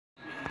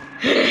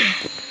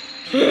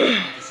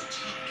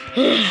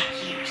I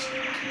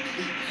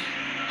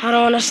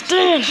don't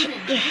understand.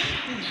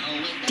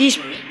 These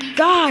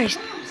guys,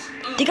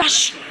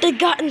 they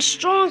gotten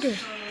stronger.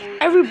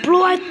 Every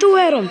blow I threw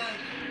at them,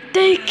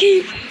 they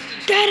keep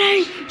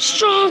getting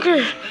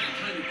stronger.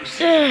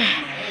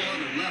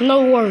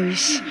 No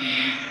worries.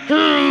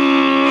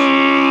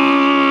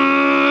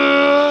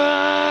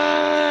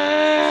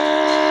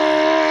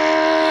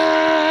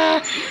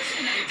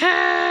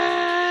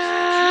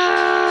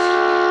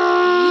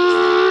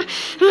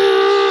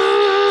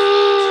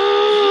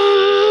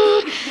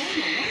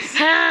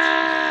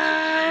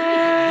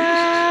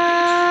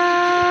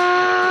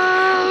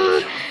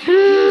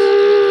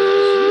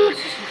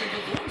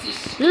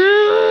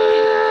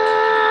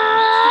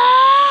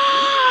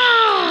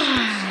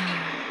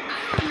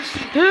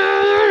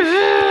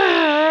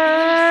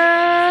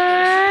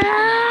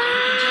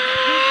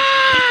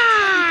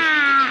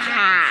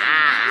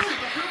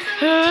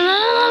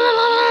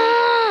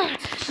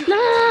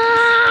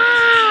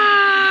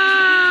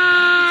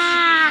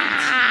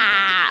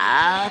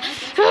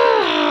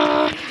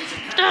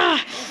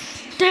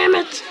 Damn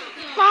it!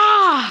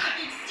 Ah!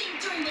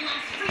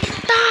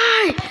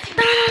 Die!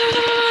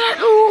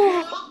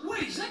 Ooh!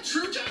 Wait, is that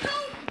true, Jacko?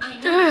 I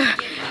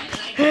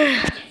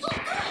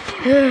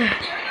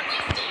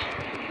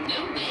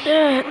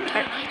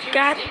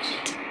got...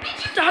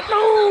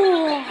 No!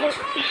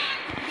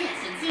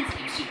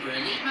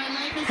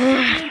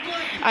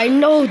 I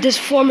know this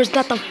form is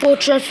not the full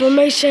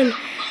transformation.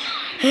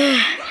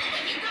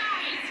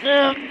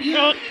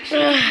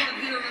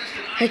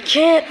 I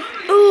can't...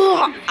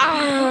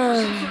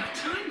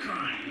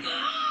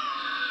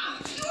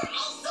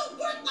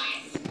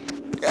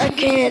 I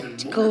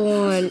can't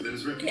go on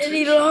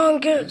any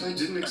longer. I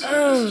didn't expect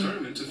this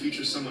tournament to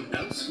feature someone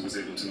else who was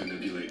able to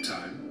manipulate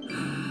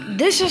time.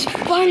 This is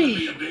funny.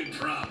 Be a big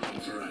problem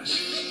for us.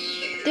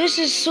 This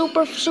is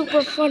super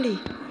funny.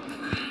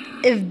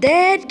 If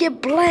Dad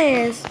get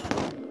blasted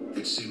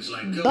It seems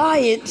like by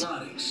it,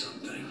 plotting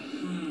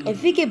something.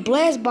 if he get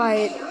blasted by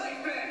it,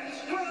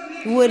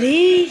 would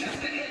he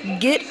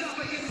get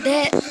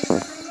that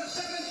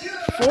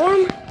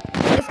form?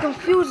 It's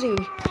confusing.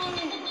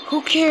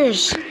 Who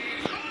cares?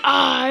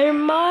 I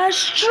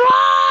must try!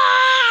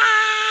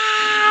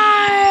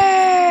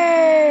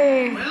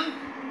 Well,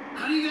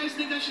 how do you guys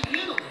think I should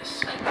handle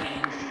this?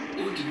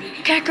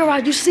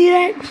 Kakarot, you see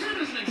that?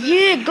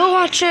 Yeah, go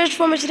on,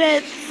 transform into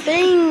that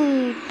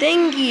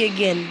thingy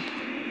again.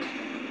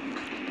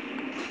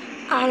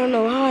 I don't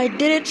know how I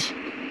did it,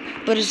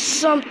 but it's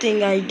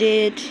something I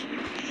did.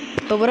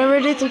 But whatever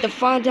it is, I need to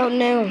find out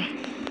now.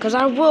 Cause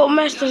I will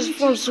master this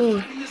form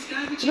soon.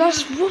 So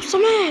let's whoop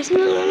some ass.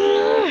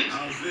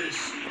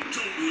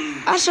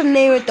 I should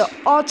name it the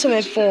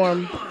ultimate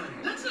form.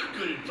 That's not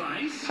good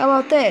advice. How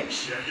about that?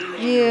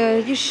 Yeah,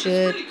 you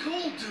should. Pretty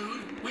cool,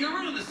 dude. We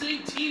aren't on the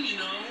same team, you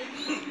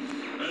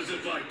know. As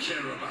if I care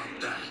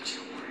about that.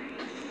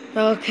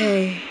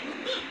 Okay.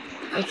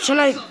 I'm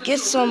trying to get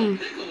some.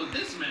 With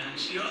this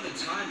match, you're the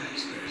time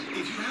expert.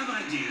 If you have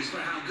ideas for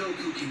how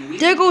Goku can win,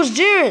 There goes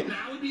Jiren.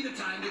 now would be the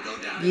time to go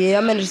down. Yeah,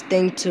 I'm in this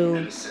thing too.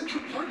 A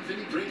central part of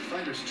any great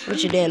fighter's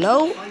What you didn't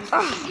know?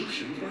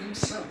 solution for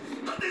himself.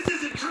 But this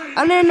isn't true.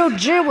 I didn't know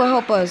Jiren would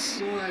help us.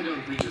 Why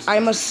don't we just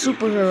I'm a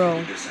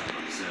superhero. this out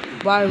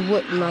ourselves? Why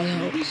wouldn't I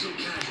help? Be so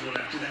casual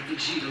after that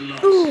Vegeta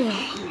loss. Ooh.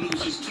 Goku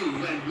loses too,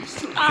 and we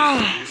still Ah.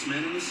 have this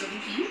man in the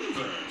 7th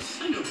universe.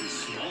 I know he's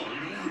small, but I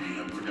hope you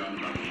haven't forgotten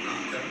about the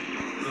knockout.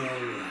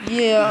 Alright.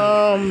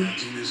 Yeah,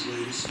 Acting this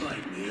way to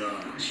spite me,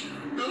 aren't you?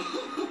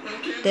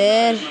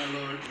 Dad, My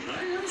lord, I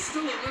am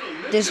still a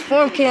little this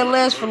form can't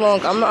last for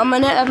long. I'm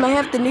gonna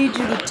have to need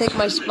you to take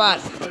my spot.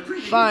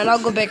 Fine, I'll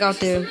go back out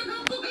there.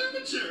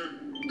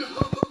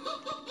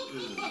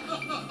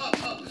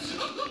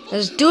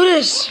 Let's do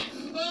this.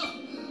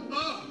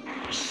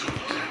 So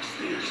that's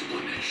the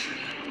explanation.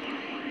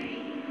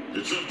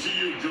 It's up to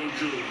you,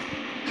 Goku.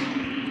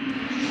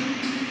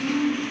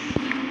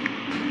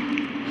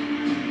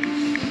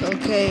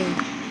 Okay,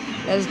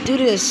 let's do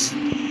this.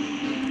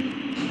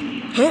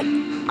 Huh?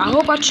 I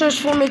hope I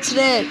transform into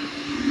that.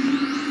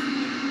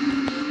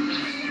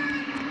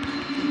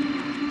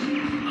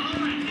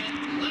 Alright, kid,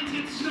 let's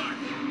get started.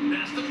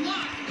 Best of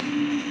luck. So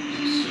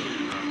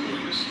you're not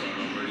going to start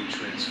already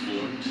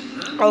transformed?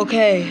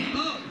 Okay,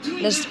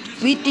 let's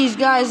beat these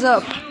guys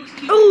up.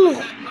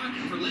 Ooh,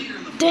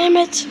 damn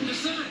it,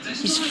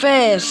 he's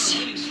fast.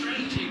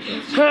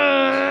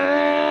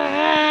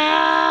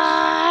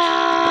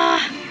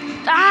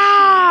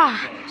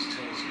 Ah,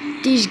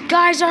 these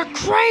guys are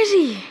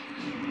crazy.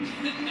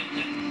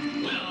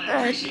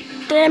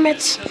 Damn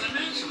it.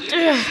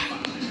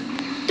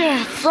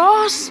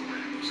 Frost?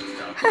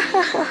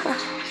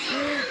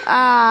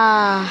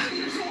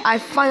 I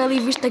finally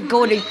reached the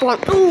golden form.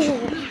 Ooh.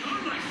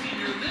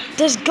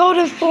 This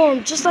golden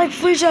form, just like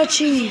Frieza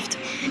achieved.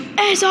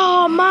 It's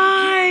all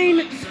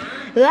mine.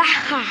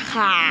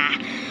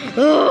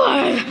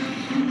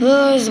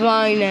 It's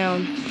mine now.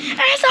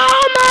 It's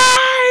all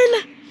mine.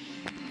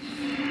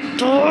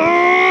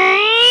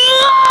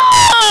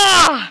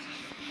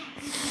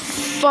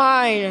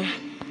 Fine.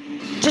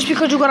 Just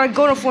because you got a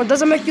golden form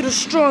doesn't make you the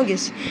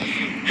strongest.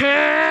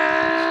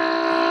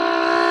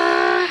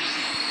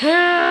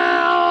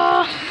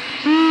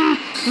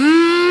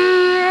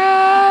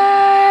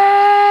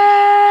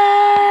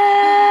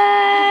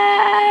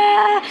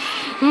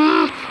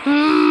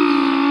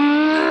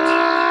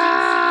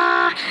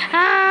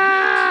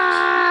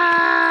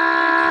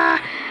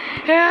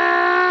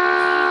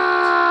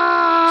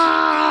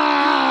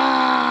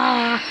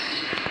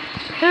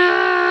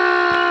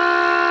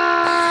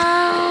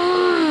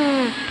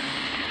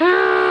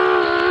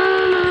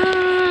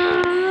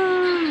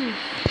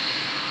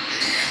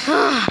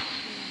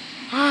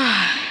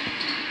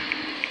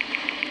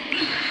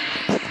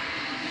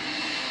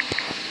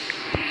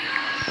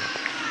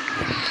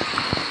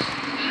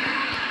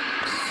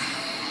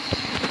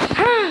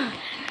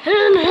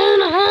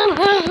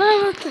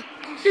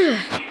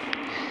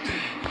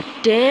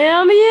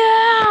 Damn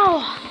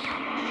you!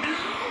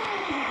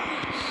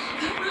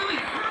 That really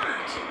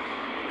hurt.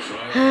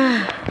 Try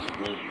it. It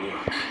won't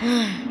work.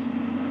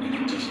 And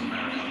it doesn't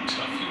matter how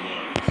tough you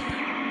are.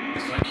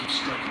 If I keep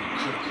striking a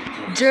critical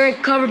point.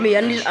 Jiren, cover me.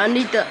 I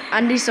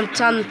need some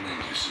time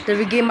to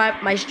regain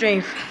my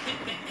strength.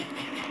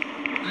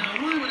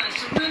 Now why would I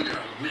surrender,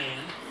 old man?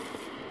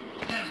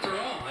 After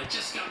all, I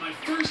just got my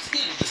first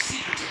hint of the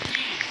secret to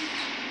beating you.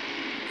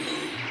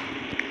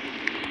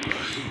 Oh,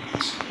 a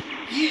hint.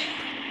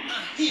 Yeah, a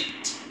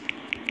hint.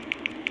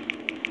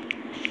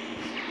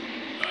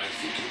 I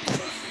think you're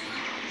bluffing.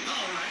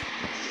 All right.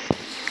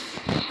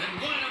 Then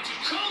why don't you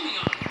call me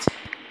on it?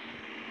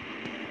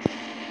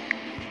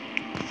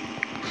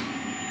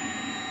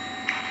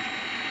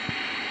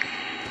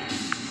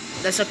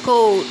 That's a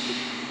code.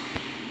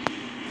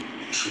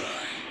 Try.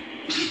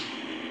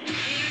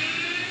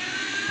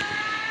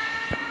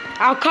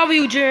 I'll cover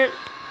you, Jiren.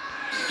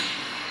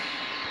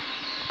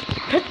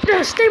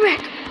 Stay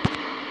back.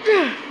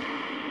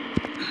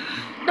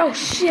 Oh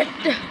shit.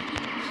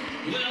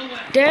 Well,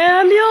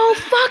 Damn you,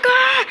 fucker!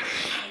 I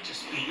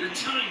just beat your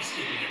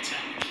time-skipping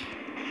attack.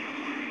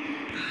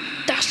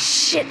 That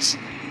shit.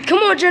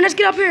 Come on, Jiren, let's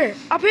get up here.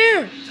 Up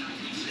here.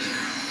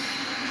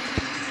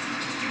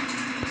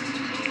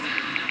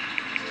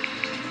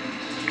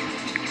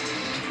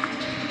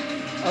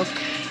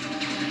 Okay.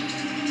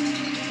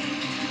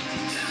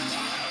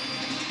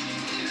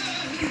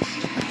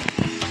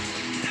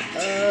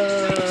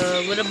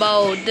 What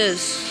about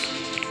this?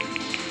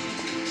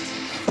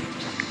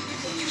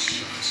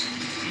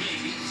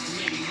 Maybe,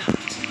 maybe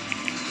not.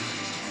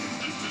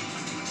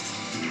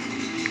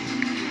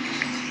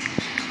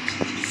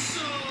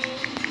 So,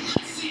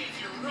 let's see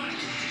if you're right.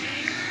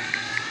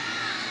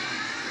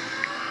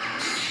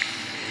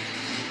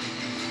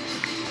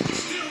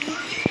 Still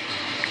working?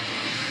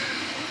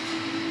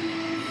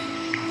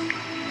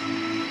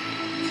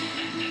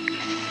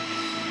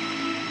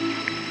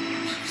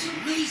 That's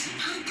amazing.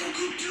 How did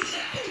Goku do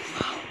that? Oh,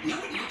 wow. Now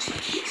it looks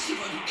like he's the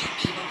one who can't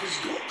keep up his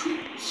Goku.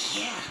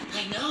 Yeah, I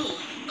know.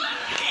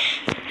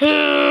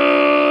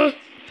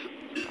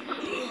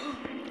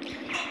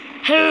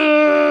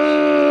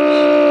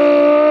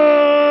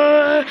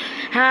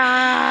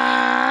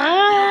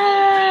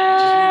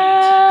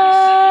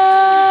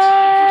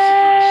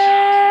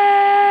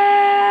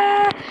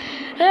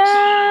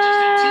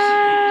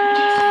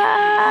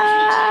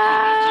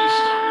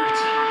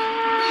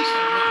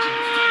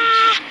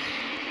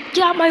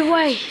 Get out my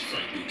way.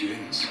 Fight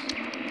begins.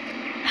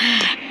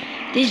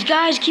 These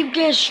guys keep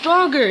getting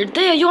stronger.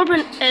 They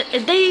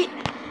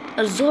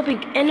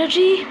absorbing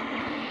energy.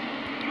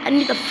 I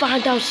need to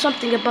find out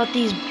something about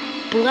these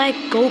black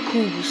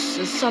Gokus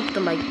or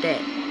something like that.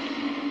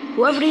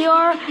 Whoever they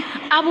are,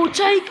 I will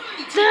take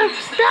them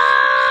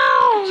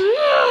down.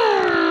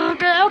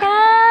 Okay,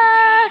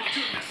 okay.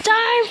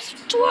 Times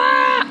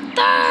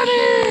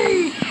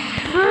 30.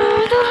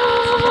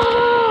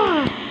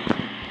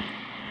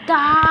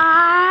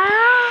 Die,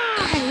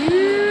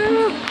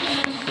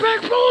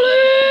 black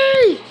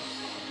bully.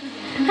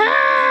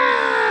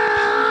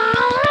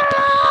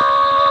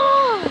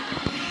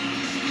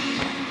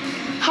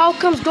 How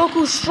comes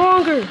Goku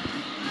stronger?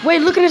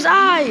 Wait, look in his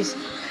eyes.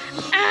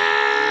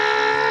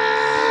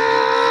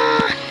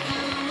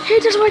 He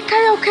just went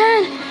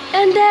Kaioken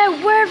in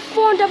that weird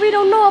form that we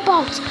don't know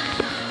about.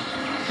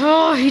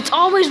 Oh, he's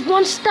always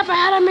one step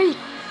ahead of me.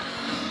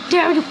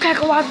 Damn you,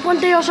 Kakarot. One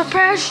day I'll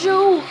surpass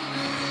you.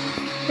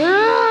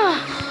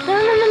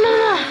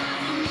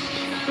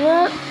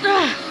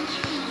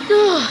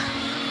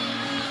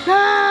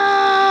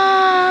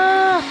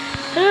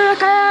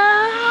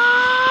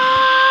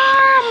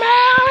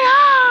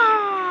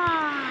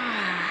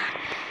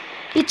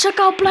 He took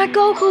out Black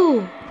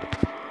Goku.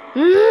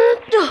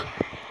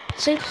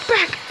 Say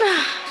back.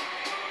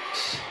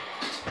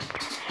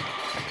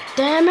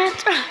 Damn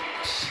it.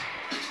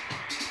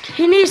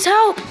 He needs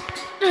help.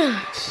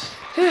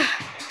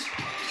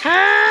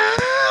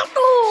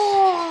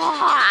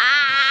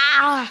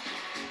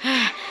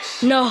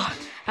 No,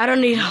 I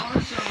don't need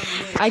help.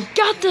 I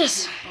got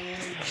this.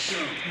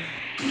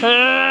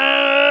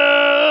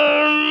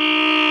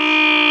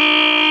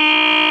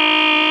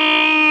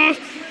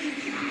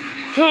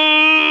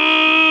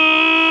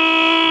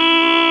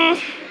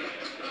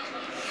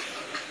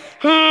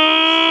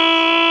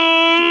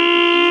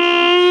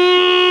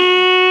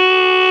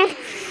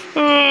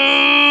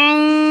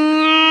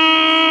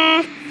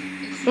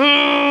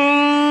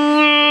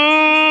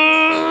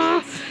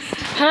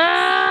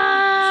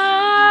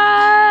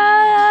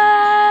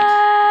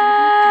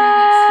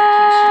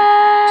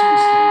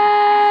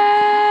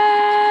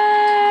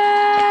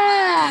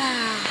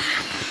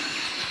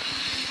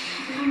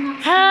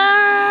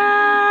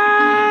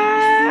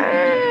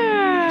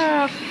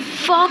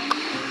 Fuck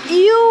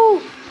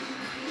you,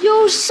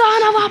 you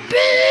son of a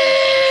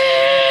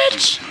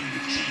bitch!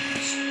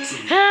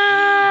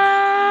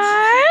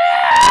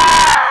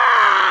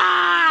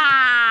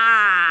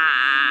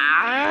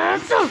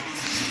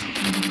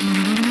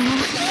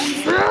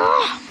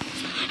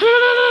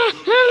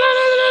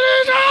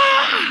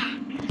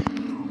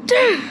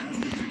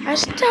 I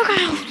still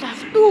got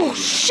stuff. Oh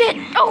shit!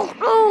 Oh.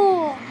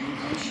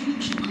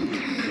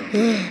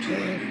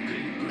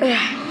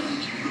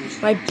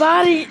 My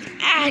body,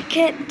 I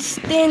can't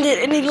stand it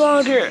any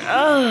longer.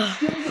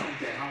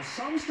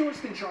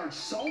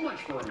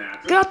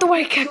 Get out the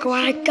way, Keko.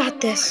 I got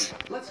this.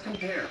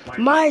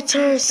 My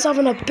turn,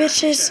 son of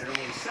bitches.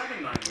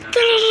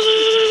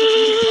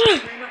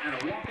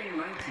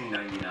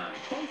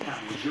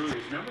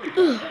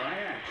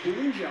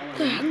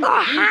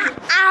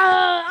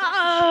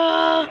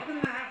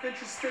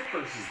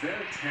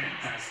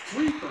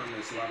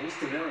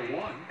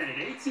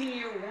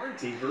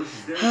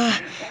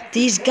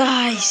 These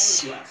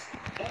guys.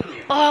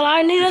 All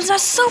I need is a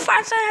super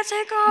saiyan to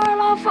take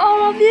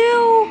all of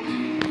you.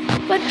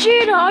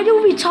 Vegeta, are you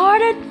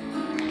retarded?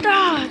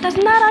 That's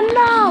not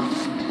enough.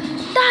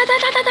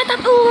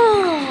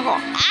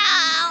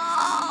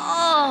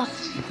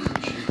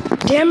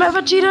 Damn it,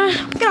 Vegeta.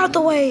 Get out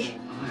the way.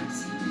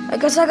 I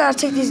guess I gotta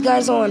take these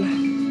guys on.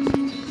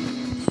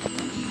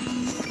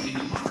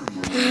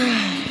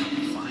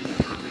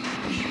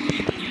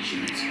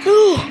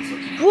 Ooh,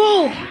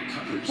 whoa!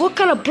 What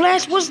kind of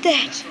blast was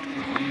that?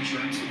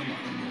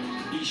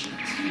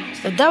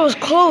 That was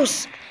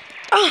close.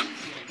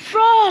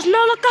 Frost!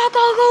 No, look out,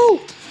 Goku!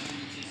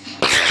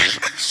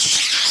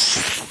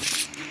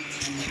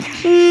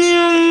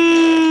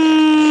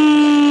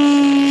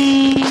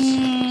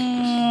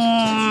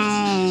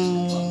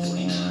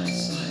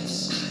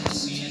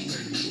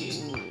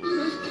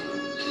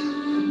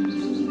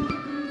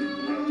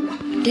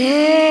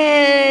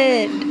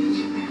 Dead.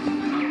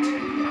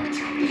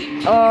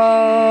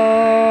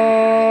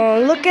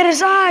 Look at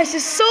his eyes.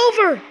 It's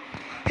silver.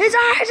 His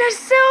eyes are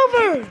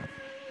silver.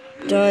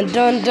 Dun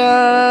dun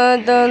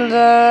dun dun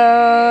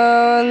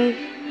dun.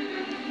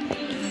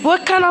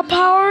 What kind of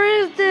power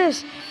is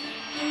this?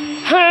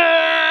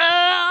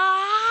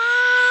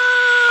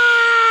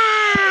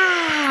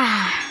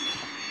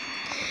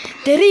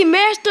 Did he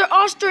master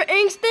Ultra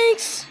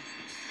Instincts?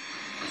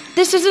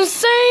 This is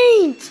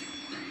insane.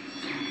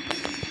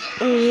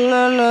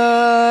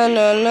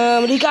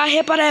 No. He got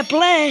hit by that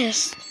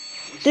blast.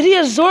 Did he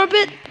absorb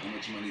it?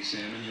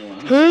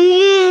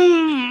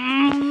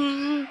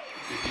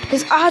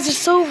 His eyes are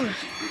silver.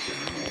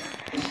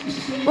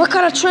 What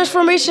kind of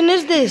transformation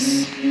is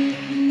this?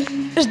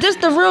 Is this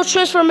the real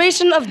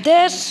transformation of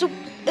Dad's?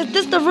 Is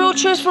this the real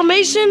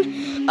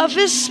transformation of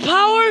his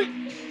power?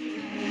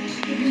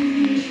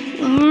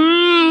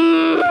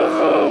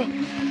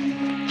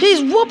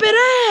 He's whooping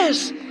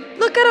ass.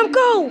 Look at him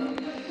go.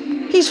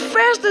 He's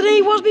faster than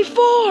he was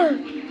before.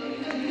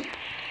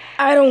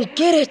 I don't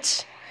get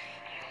it.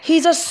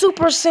 He's a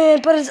Super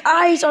Saiyan, but his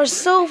eyes are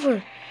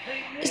silver.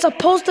 It's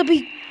supposed to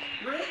be.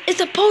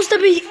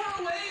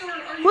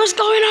 What's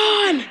going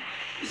on?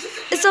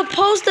 It's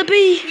supposed to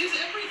be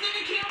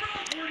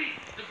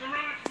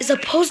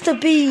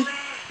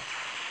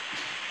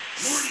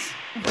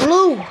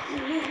blue.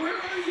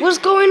 What's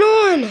going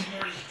on?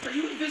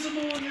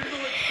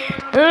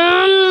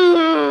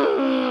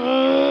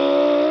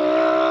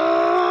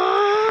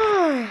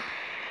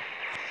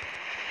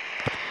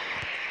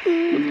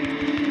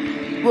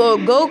 Well,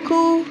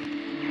 Goku,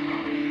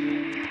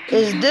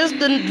 is this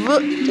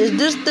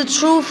the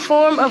true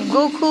form of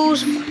Goku?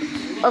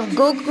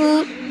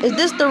 Is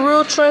this the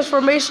real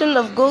transformation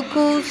of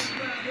Goku's?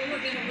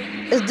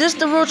 Is this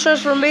the real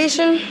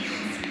transformation?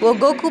 Will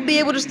Goku be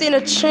able to stand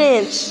a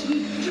chance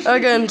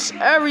against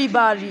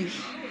everybody?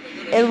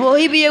 And will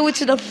he be able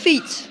to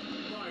defeat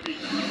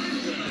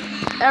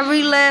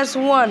every last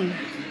one?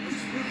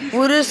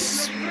 Will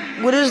this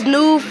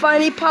new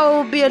fighting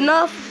power be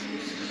enough?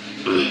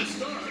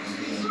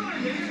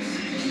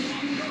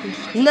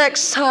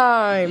 Next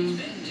time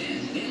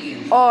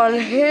on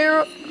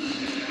Hero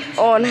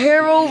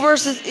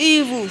versus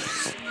Evil.